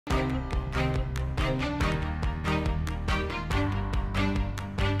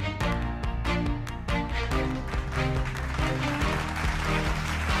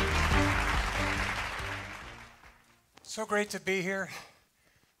So great to be here.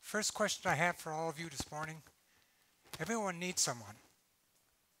 First question I have for all of you this morning. Everyone needs someone.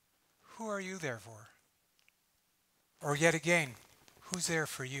 Who are you there for? Or yet again, who's there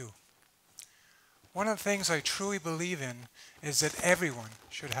for you? One of the things I truly believe in is that everyone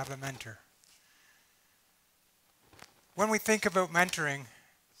should have a mentor. When we think about mentoring,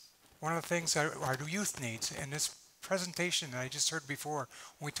 one of the things our youth needs, in this presentation that I just heard before,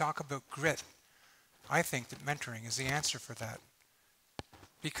 when we talk about grit, I think that mentoring is the answer for that.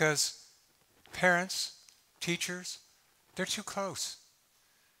 Because parents, teachers, they're too close.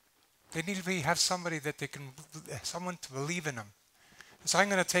 They need to have somebody that someone to believe in them. So I'm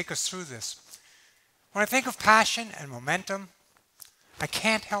going to take us through this. When I think of passion and momentum, I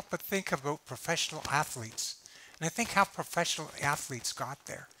can't help but think about professional athletes. And I think how professional athletes got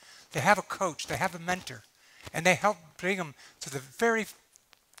there. They have a coach, they have a mentor, and they help bring them to the very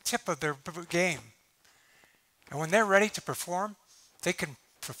tip of their game. And when they're ready to perform, they can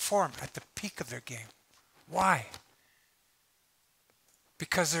perform at the peak of their game. Why?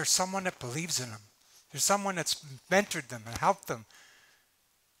 Because there's someone that believes in them. There's someone that's mentored them and helped them.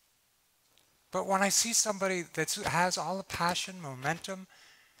 But when I see somebody that has all the passion, momentum,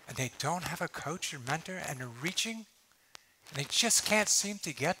 and they don't have a coach or mentor, and they're reaching, and they just can't seem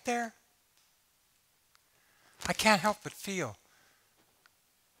to get there, I can't help but feel,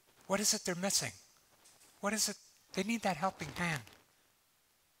 what is it they're missing? What is it? They need that helping hand.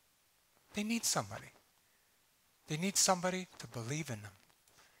 They need somebody. They need somebody to believe in them.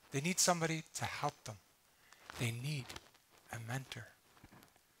 They need somebody to help them. They need a mentor.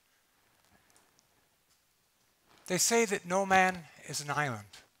 They say that no man is an island.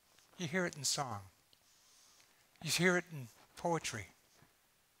 You hear it in song. You hear it in poetry.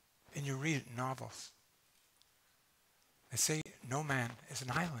 And you read it in novels. They say no man is an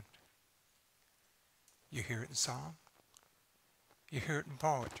island. You hear it in song. You hear it in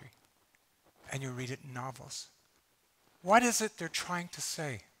poetry. And you read it in novels. What is it they're trying to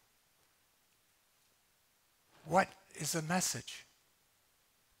say? What is the message?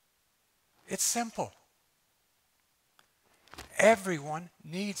 It's simple. Everyone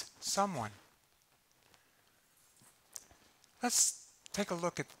needs someone. Let's take a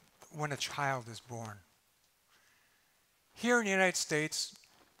look at when a child is born. Here in the United States,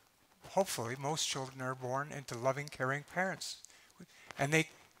 hopefully most children are born into loving, caring parents. And they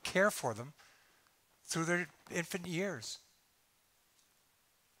care for them through their infant years.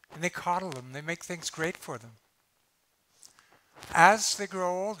 And they coddle them. They make things great for them. As they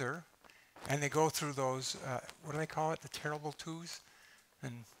grow older, and they go through those, what do they call it, the terrible twos?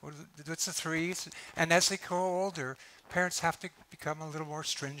 And what's the threes? And as they grow older, parents have to become a little more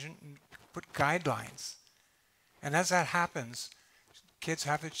stringent and put guidelines. And as that happens, kids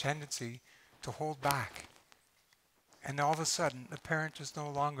have a tendency to hold back. And all of a sudden, the parent is no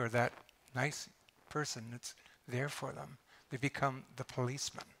longer that nice person that's there for them. They become the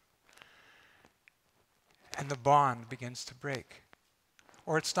policeman. And the bond begins to break.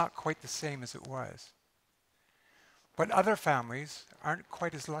 Or it's not quite the same as it was. But other families aren't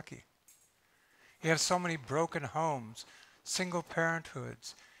quite as lucky. You have so many broken homes, single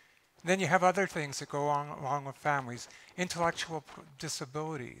parenthoods. Then you have other things that go on along with families, intellectual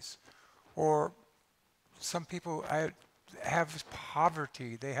disabilities, or some people have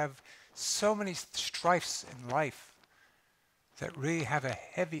poverty. They have so many strifes in life that really have a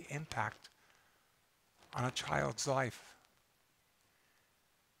heavy impact on a child's life.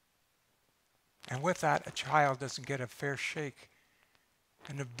 And with that, a child doesn't get a fair shake.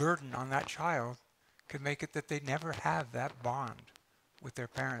 And the burden on that child could make it that they never have that bond with their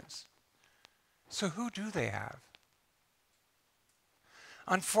parents. So who do they have?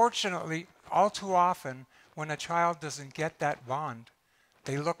 Unfortunately, all too often, when a child doesn't get that bond,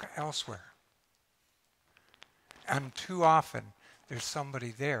 they look elsewhere. And too often, there's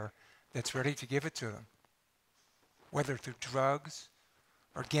somebody there that's ready to give it to them, whether through drugs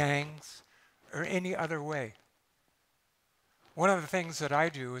or gangs or any other way. One of the things that I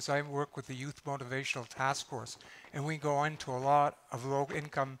do is I work with the Youth Motivational Task Force, and we go into a lot of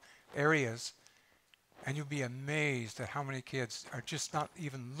low-income areas, and you'll be amazed at how many kids are just not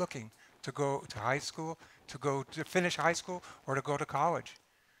even looking to go to high school, to finish high school, or to go to college.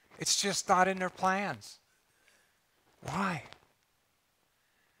 It's just not in their plans. Why?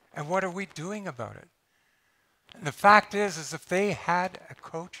 And what are we doing about it? And the fact is if they had a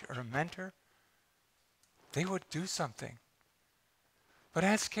coach or a mentor, they would do something. But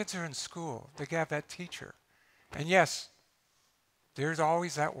as kids are in school, they have that teacher. And yes, there's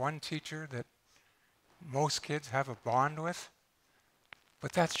always that one teacher that most kids have a bond with,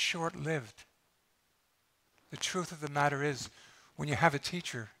 but that's short-lived. The truth of the matter is, when you have a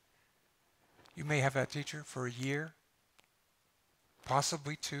teacher, you may have that teacher for a year,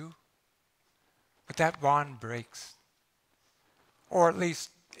 possibly 2, but that bond breaks. Or at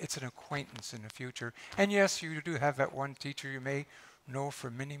least it's an acquaintance in the future. And yes, you do have that one teacher you may know for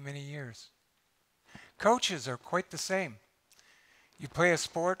many, many years. Coaches are quite the same. You play a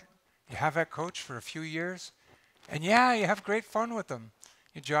sport, you have that coach for a few years, and yeah, you have great fun with them.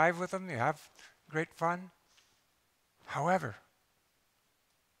 You jive with them, you have great fun. However,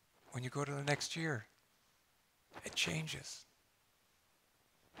 when you go to the next year, it changes.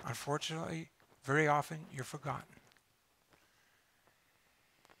 Unfortunately, very often you're forgotten.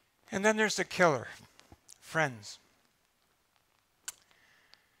 And then there's the killer, friends.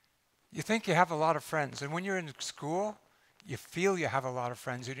 You think you have a lot of friends, and when you're in school, you feel you have a lot of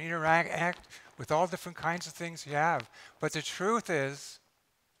friends. You interact with all different kinds of things you have. But the truth is,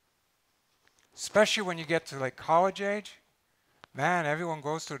 especially when you get to like college age, man, everyone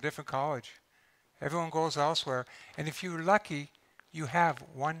goes to a different college. Everyone goes elsewhere. And if you're lucky, you have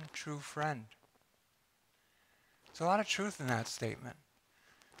one true friend. There's a lot of truth in that statement.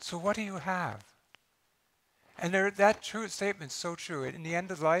 So what do you have? And that true statement is so true. In the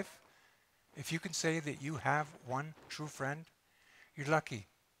end of life, if you can say that you have one true friend, you're lucky.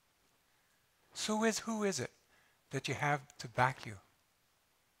 So who is it that you have to back you?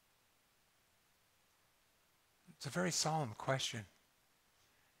 It's a very solemn question.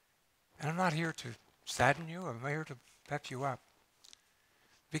 And I'm not here to sadden you. I'm here to pep you up.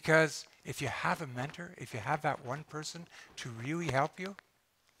 Because if you have a mentor, if you have that one person to really help you,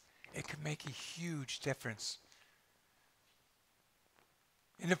 it can make a huge difference.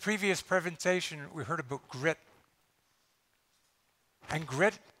 In the previous presentation, we heard about grit. And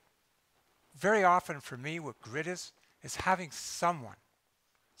grit, very often for me, what grit is having someone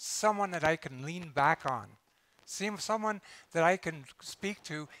that I can lean back on. Someone that I can speak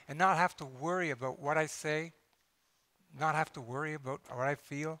to and not have to worry about what I say, not have to worry about what I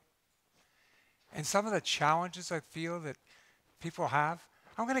feel. And some of the challenges I feel that people have,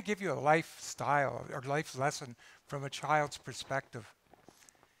 I'm going to give you a lifestyle or life lesson from a child's perspective.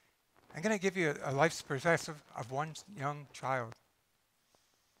 I'm going to give you a life perspective of one young child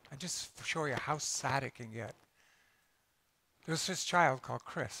and just show you how sad it can get. There was this child called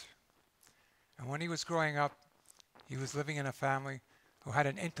Chris. And when he was growing up, he was living in a family who had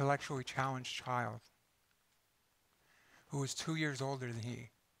an intellectually challenged child who was 2 years older than he.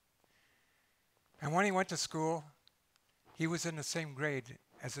 And when he went to school, he was in the same grade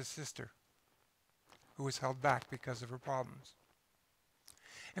as his sister, who was held back because of her problems.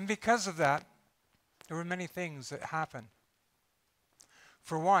 And because of that, there were many things that happened.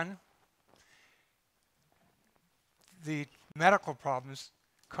 For one, the medical problems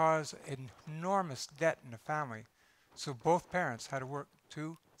caused an enormous debt in the family. So both parents had to work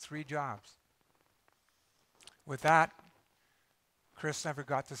 2, 3 jobs. With that, Chris never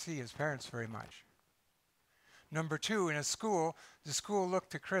got to see his parents very much. Number 2, in a school, the school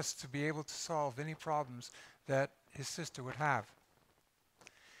looked to Chris to be able to solve any problems that his sister would have.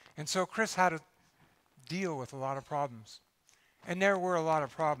 And so Chris had to deal with a lot of problems. And there were a lot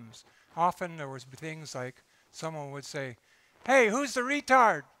of problems. Often there was things like someone would say, "Hey, who's the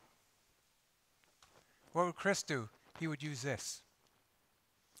retard?" What would Chris do? He would use this.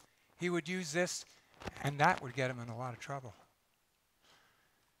 He would use this, and that would get him in a lot of trouble.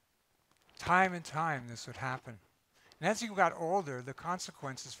 Time and time this would happen. And as he got older, the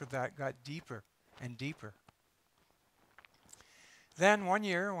consequences for that got deeper and deeper. Then one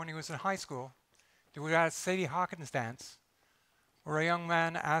year, when he was in high school, there was a Sadie Hawkins dance where a young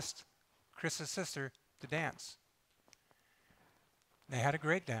man asked Chris's sister to dance. They had a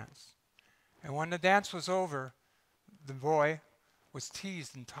great dance. And when the dance was over, the boy was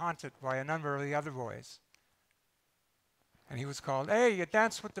teased and taunted by a number of the other boys. And he was called, "Hey, you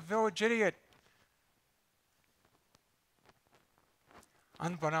danced with the village idiot."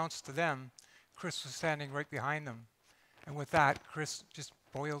 Unbeknownst to them, Chris was standing right behind them. And with that, Chris just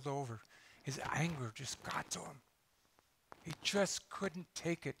boiled over. His anger just got to him. He just couldn't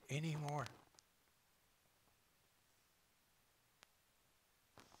take it anymore.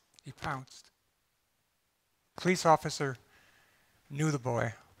 He pounced. Police officer knew the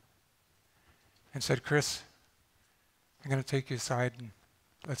boy and said, "Chris, I'm going to take you aside and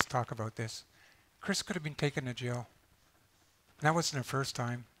let's talk about this." Chris could have been taken to jail. And that wasn't the first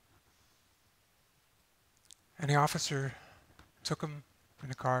time. And the officer took him in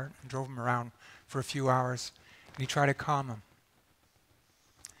the car and drove him around for a few hours. And he tried to calm him.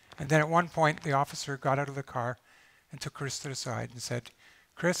 And then at one point, the officer got out of the car and took Chris to the side and said,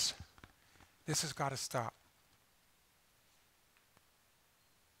 "Chris, this has got to stop.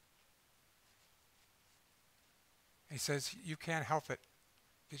 He says, you can't help it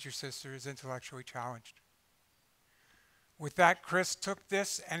because your sister is intellectually challenged. With that, Chris took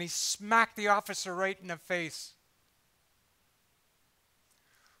this and he smacked the officer right in the face.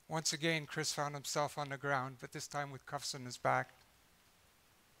 Once again, Chris found himself on the ground, but this time with cuffs on his back.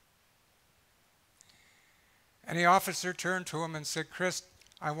 And the officer turned to him and said, Chris,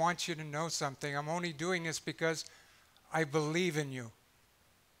 I want you to know something. I'm only doing this because I believe in you.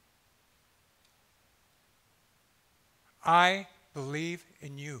 I believe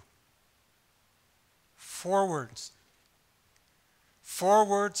in you. 4 words. 4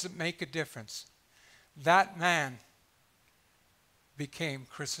 words that make a difference. That man became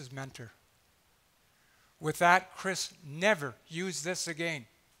Chris's mentor. With that, Chris never used this again.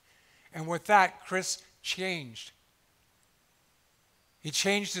 And with that, Chris changed. He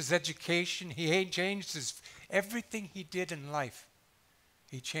changed his education. He changed everything he did in life.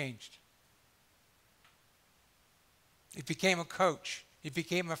 He changed. He became a coach. He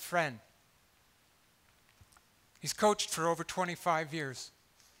became a friend. He's coached for over 25 years,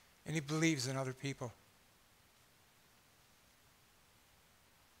 and he believes in other people.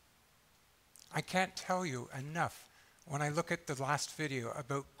 I can't tell you enough when I look at the last video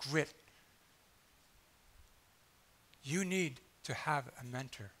about grit. You need to have a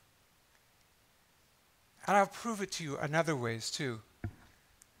mentor. And I'll prove it to you in other ways too.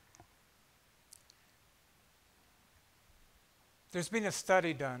 There's been a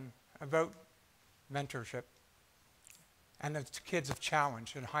study done about mentorship and the kids of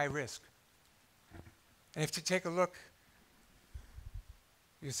challenge and high risk. And if you take a look,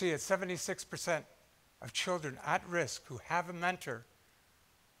 you see that 76% of children at risk who have a mentor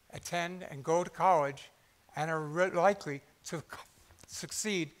attend and go to college and are likely to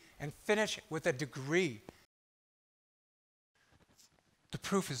succeed and finish with a degree. The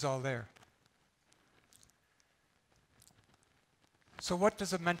proof is all there. So what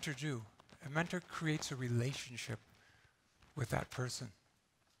does a mentor do? A mentor creates a relationship with that person.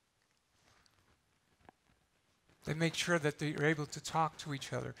 They make sure that they're able to talk to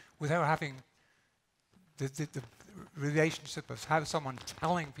each other without having the relationship of having someone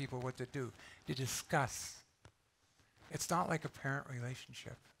telling people what to do. They discuss. It's not like a parent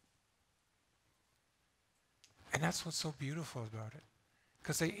relationship. And that's what's so beautiful about it,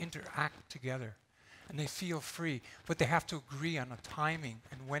 because they interact together and they feel free, but they have to agree on a timing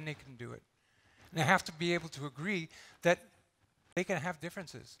and when they can do it. And they have to be able to agree that they can have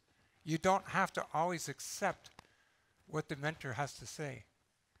differences. You don't have to always accept what the mentor has to say.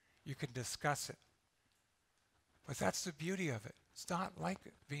 You can discuss it. But that's the beauty of it. It's not like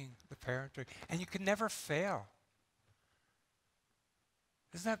being the parent. And you can never fail.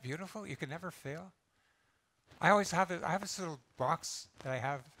 Isn't that beautiful? You can never fail. I have this little box that I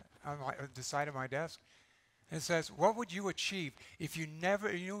have on the side of my desk. And it says, what would you achieve if you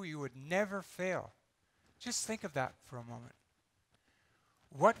knew you would never fail? Just think of that for a moment.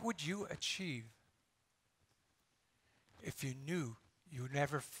 What would you achieve if you knew you would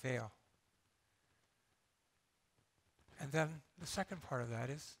never fail? And then the second part of that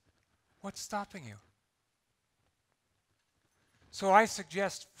is, what's stopping you? So I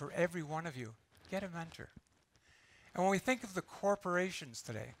suggest for every one of you, get a mentor. And when we think of the corporations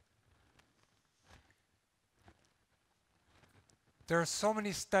today, there are so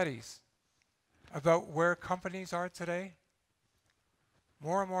many studies about where companies are today.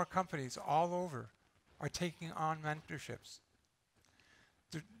 More and more companies all over are taking on mentorships.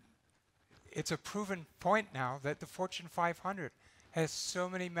 It's a proven point now that the Fortune 500 has so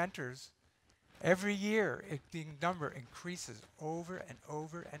many mentors. Every year, the number increases over and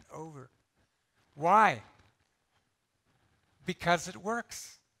over and over. Why? Because it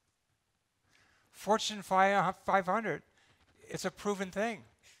works. Fortune 500, it's a proven thing.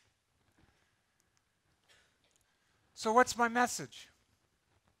 So what's my message?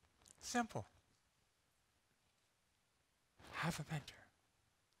 Simple. Have a mentor.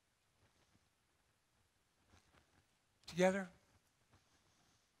 Together,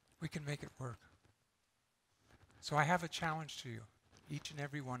 we can make it work. So I have a challenge to you, each and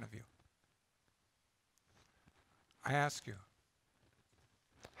every one of you. I ask you,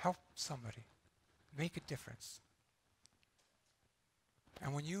 help somebody, make a difference.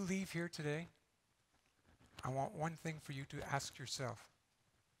 And when you leave here today, I want one thing for you to ask yourself.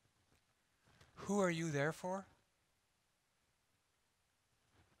 Who are you there for?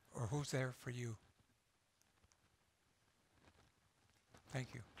 Or who's there for you?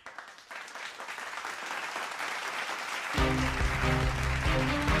 Thank you.